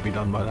 everyone should be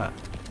done by that.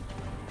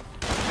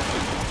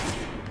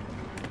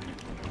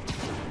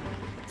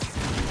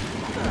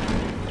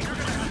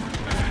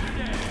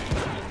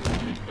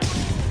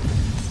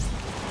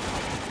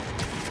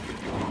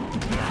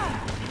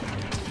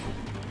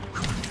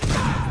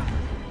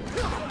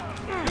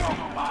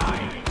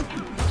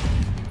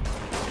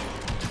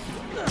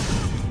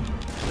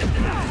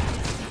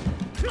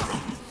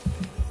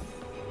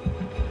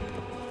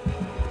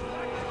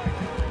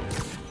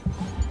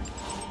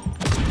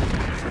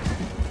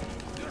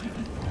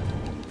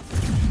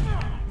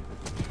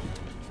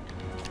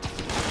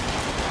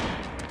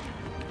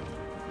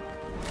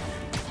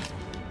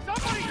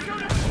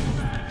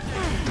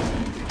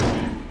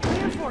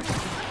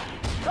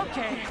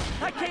 Okay,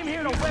 I came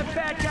here to whip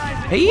bad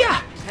guys.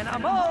 Hey-ya! And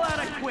I'm all out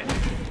of quip.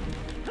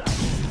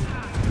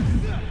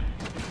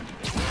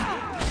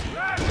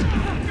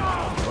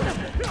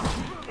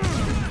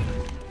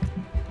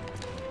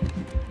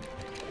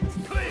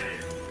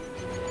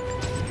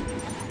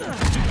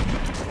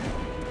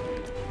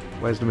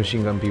 Where's the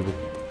machine gun people?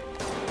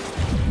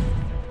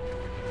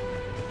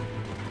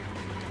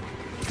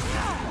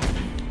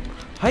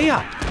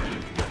 Hiya!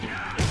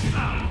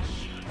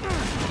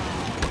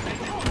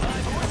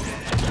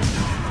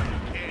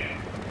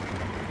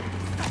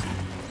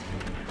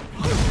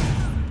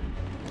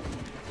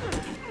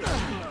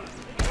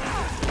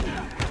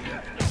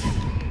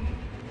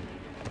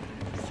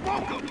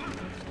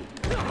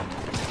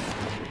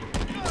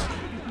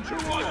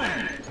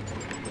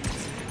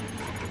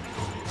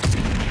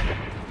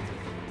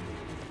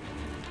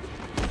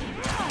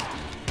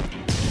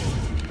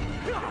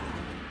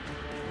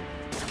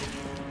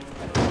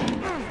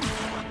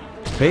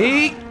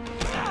 Pete!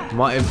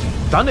 Might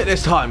have done it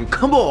this time.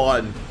 Come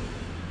on!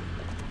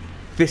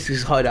 This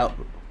is hideout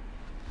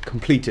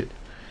completed.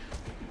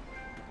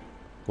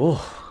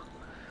 Oh,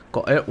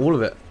 got it, all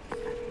of it.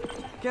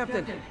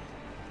 Captain,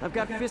 I've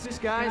got Fisk's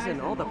guys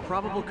and all the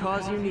probable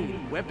cause you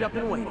need, webbed up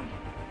and waiting.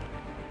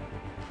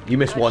 You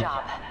missed one. Good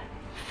job.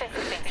 Fisk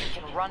thinks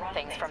he can run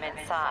things from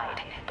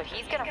inside, but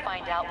he's gonna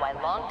find out why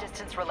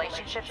long-distance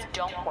relationships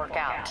don't work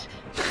out.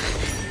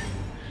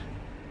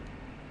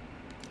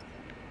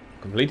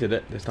 Completed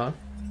it this time.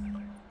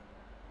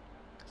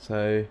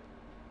 So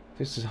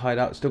this is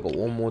hideout. Still got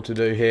one more to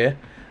do here.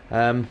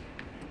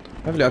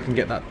 Hopefully I can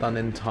get that done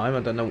in time.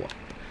 I don't know what.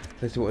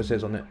 Let's see what it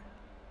says on it.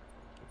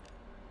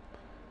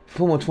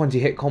 Perform a 20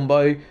 hit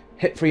combo.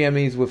 Hit 3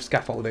 enemies with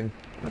scaffolding.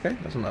 Okay,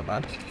 that's not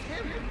that bad.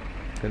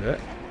 Can do it.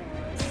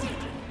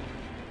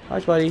 Hi,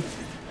 Spidey.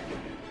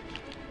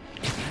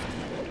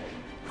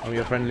 I'm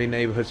your friendly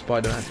neighbourhood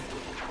Spiderman.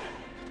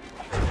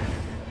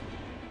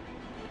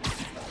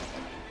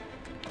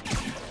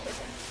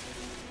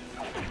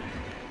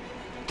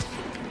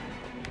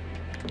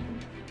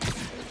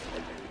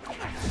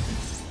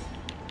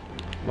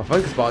 My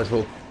focus bar is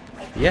full.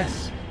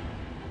 Yes.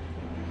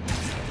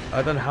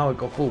 I don't know how it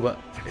got full, but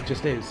it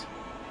just is.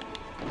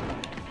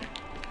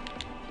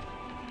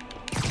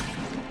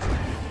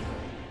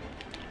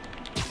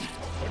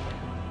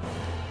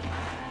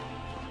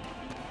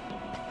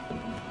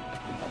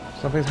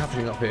 Something's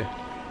happening up here.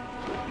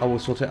 I will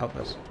sort it out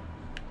first.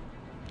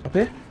 Up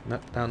here? No,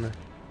 down there.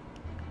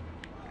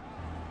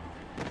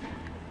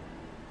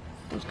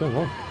 What's going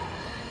on?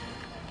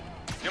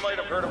 You might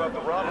have heard about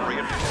the robbery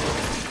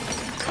at...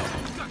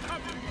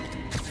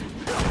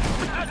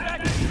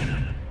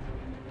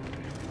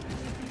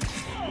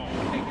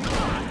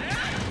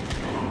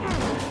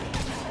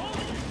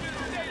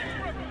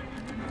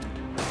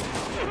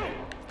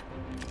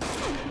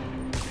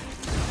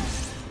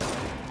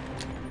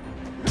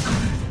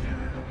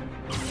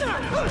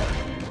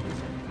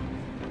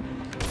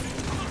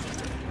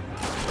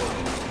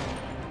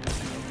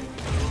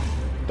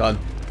 Done.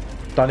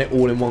 Done it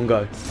all in one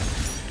go.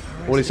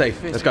 All is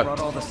safe. Let's go.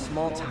 All the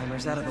small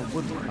timers out of the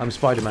woodwork. I'm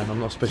Spider-Man. I'm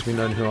not supposed to be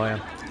known who I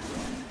am.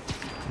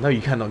 No,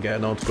 you cannot get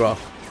an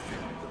autograph.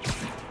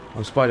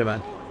 I'm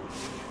Spider-Man.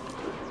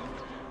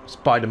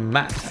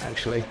 Spider-Man,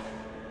 actually.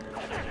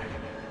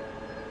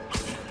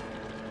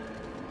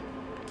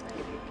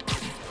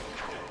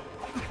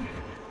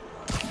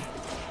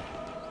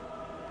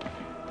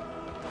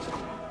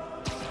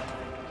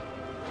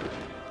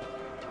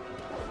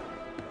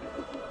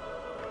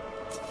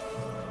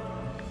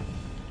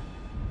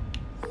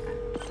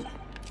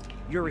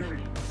 Yuri,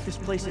 this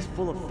place is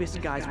full of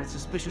Fisk guys with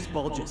suspicious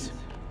bulges.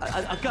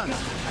 Guns.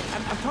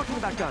 I'm talking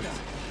about guns,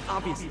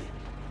 obviously.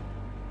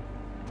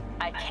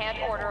 I can't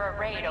order a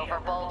raid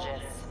over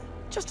bulges.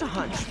 Just a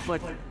hunch,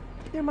 but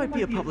there might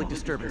be a public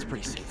disturbance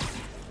pretty soon.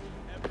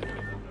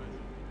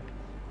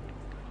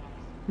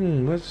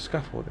 Where's the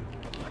scaffolding?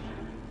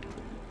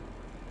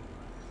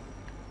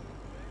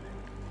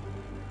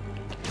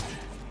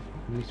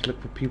 I need to look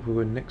for people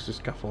who are next to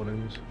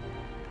scaffoldings.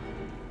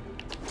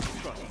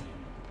 Trust me,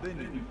 they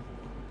knew.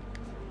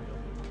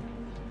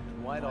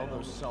 Why'd all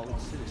those solid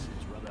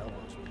citizens rub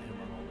elbows with him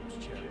on all those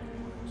charity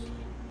wars?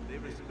 They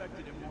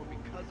respected him more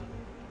because of it.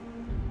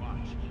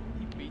 Watch,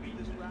 he beats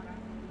this rat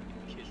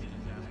and kisses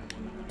his ass.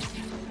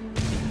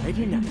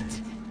 Maybe not.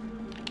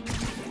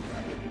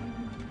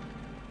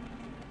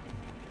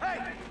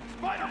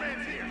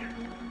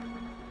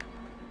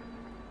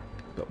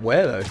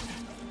 Where though?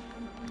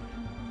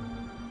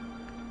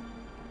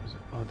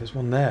 Oh, there's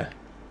one there.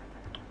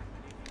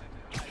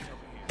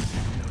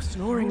 No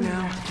snoring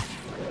now.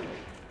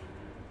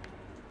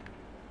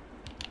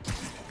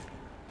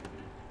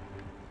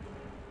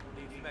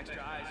 Need some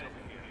extra eyes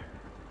over here.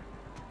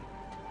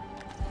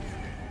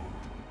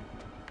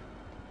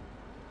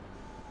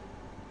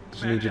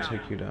 Just need to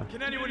take you down.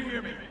 Can anyone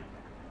hear me?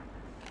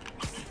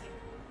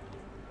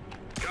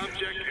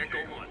 Check Echo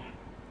 1.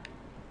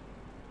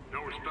 No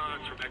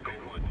response from Echo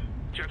 1.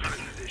 Check on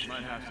his position.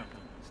 Might have something.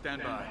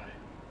 Stand by.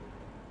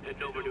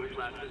 Head over to his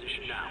last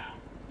position now.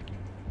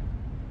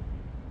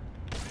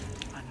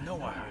 I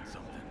know I heard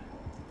something.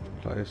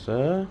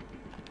 Closer.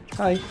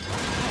 Hi.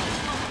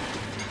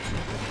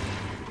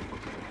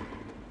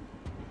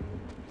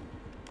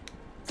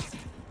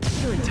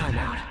 You're in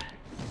timeout.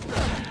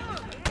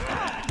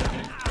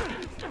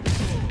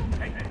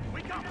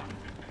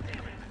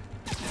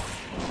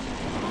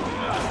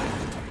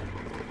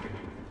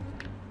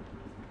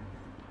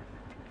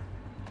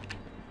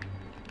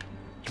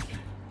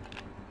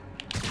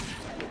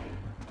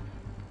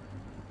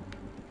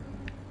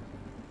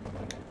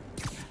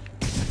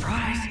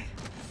 Surprise!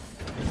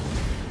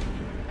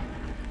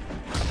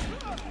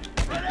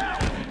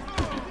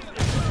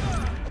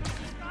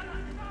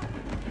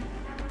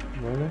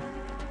 Really?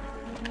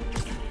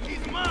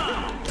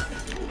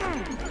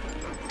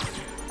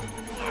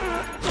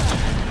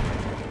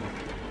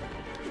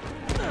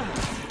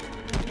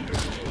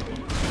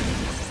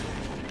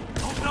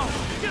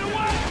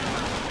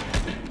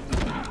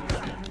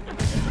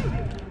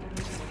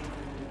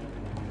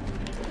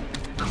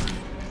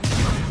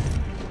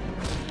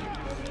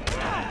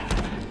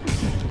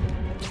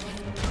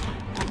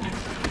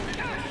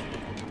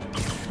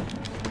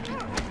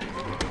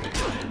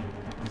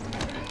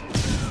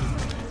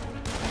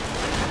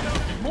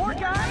 More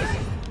guys?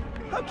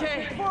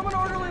 Okay, form an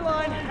orderly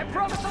line. I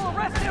promise I'll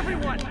arrest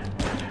everyone.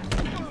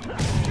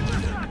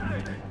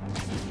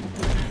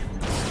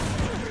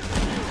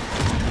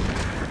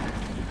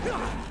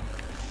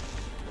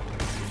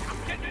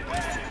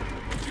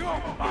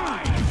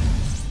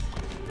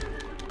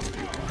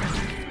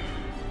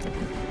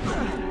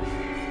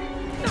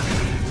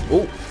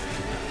 Oh!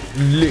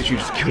 Literally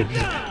just killed me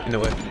in a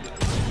way.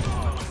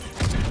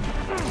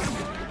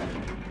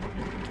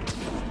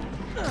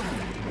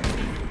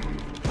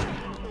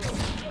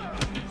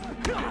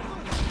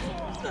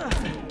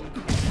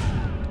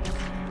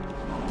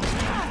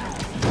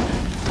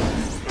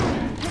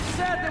 It's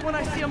sad that when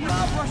I see a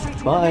mob rushing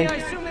toward Bye. me, I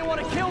assume they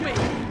want to kill me.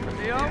 But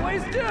they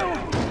always do.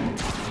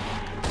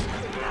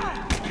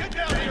 Get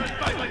down here and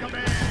fight like a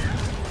man!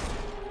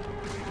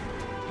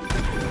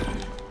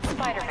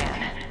 Spider-Man,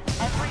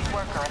 every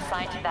worker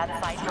assigned to that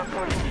site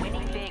reported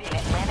winning big in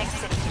Atlantic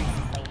City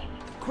recently.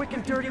 Quick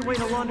and dirty way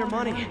to launder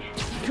money.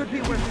 Could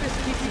be where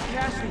Fisk keeps his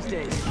cash these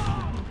days.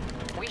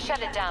 We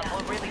shut it down,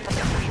 we'll really put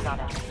the freeze on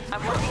it.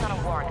 I'm working on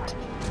a warrant.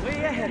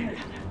 Way ahead of you.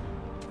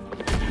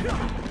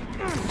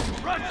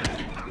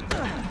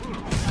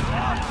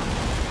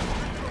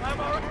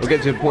 We'll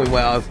get to the point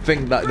where I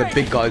think that the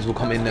big guys will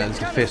come in as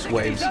the fist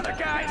waves. These other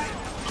guys.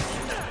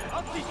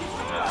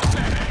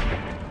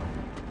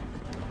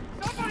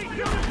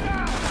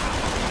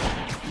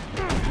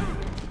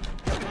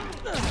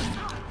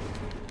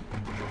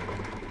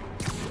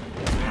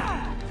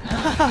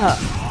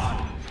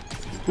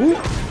 Ooh.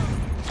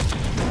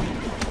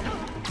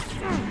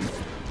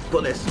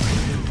 Got this.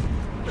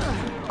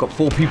 Got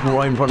 4 people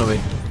right in front of me.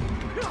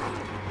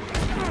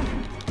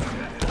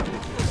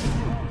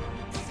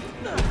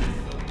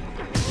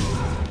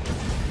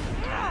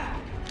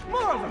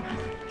 More of them.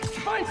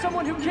 Find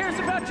someone who cares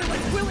about you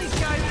like Willie's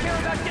guys care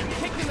about getting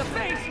kicked in the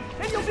face,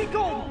 and you'll be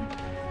golden.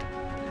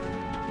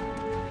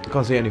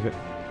 Can't see anything.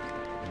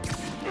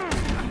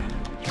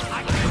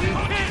 You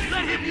can't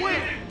let him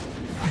win.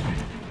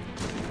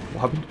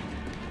 What happened?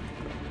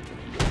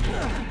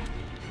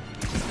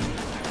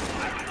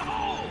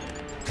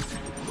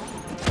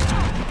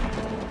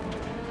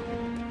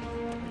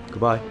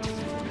 Goodbye.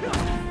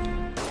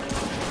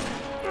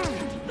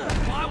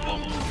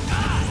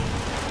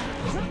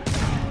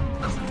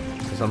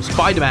 Because I'm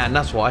Spider-Man,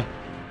 that's why.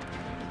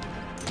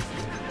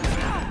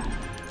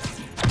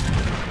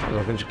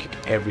 I can just kick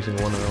every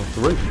single one of them off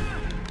the roof.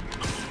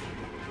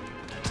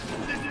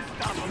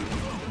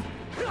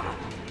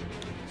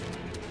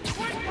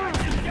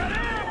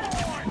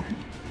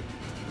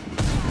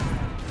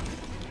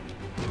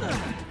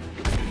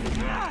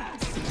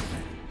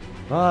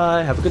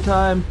 Bye, have a good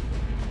time.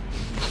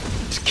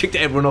 Just kicked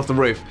everyone off the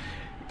roof.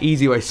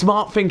 Easy way.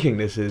 Smart thinking,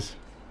 this is.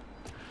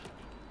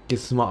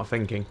 It's smart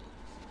thinking.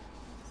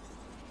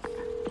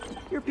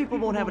 Your people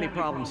won't have any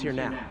problems here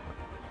now.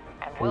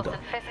 And Wilson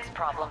Fisk's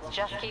problems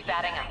just keep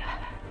adding up.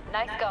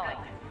 Nice going.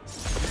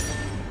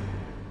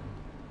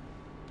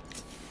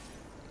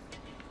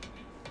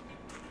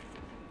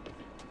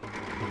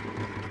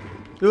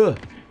 Ugh,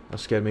 that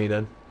scared me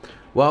then.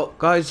 Well,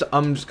 guys,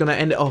 I'm just going to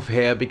end it off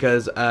here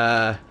because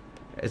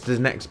it's the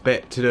next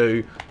bit to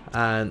do.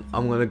 And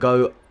I'm going to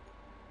go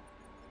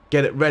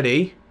get it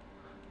ready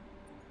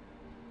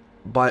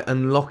by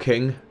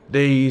unlocking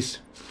these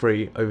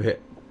 3 over here.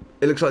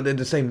 It looks like they're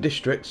the same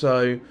district,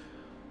 so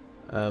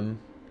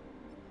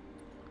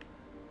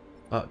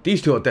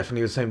these 2 are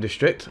definitely the same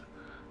district.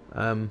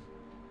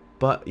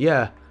 But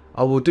yeah,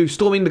 I will do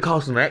storming the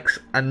castle next,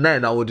 and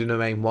then I will do the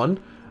main one.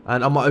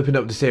 And I might open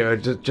up this area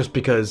just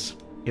because,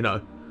 you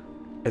know,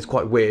 it's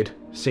quite weird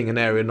seeing an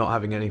area not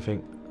having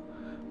anything.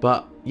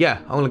 But yeah,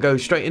 I'm going to go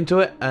straight into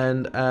it,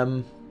 and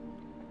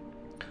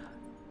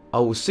I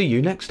will see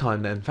you next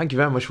time then. Thank you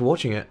very much for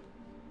watching it.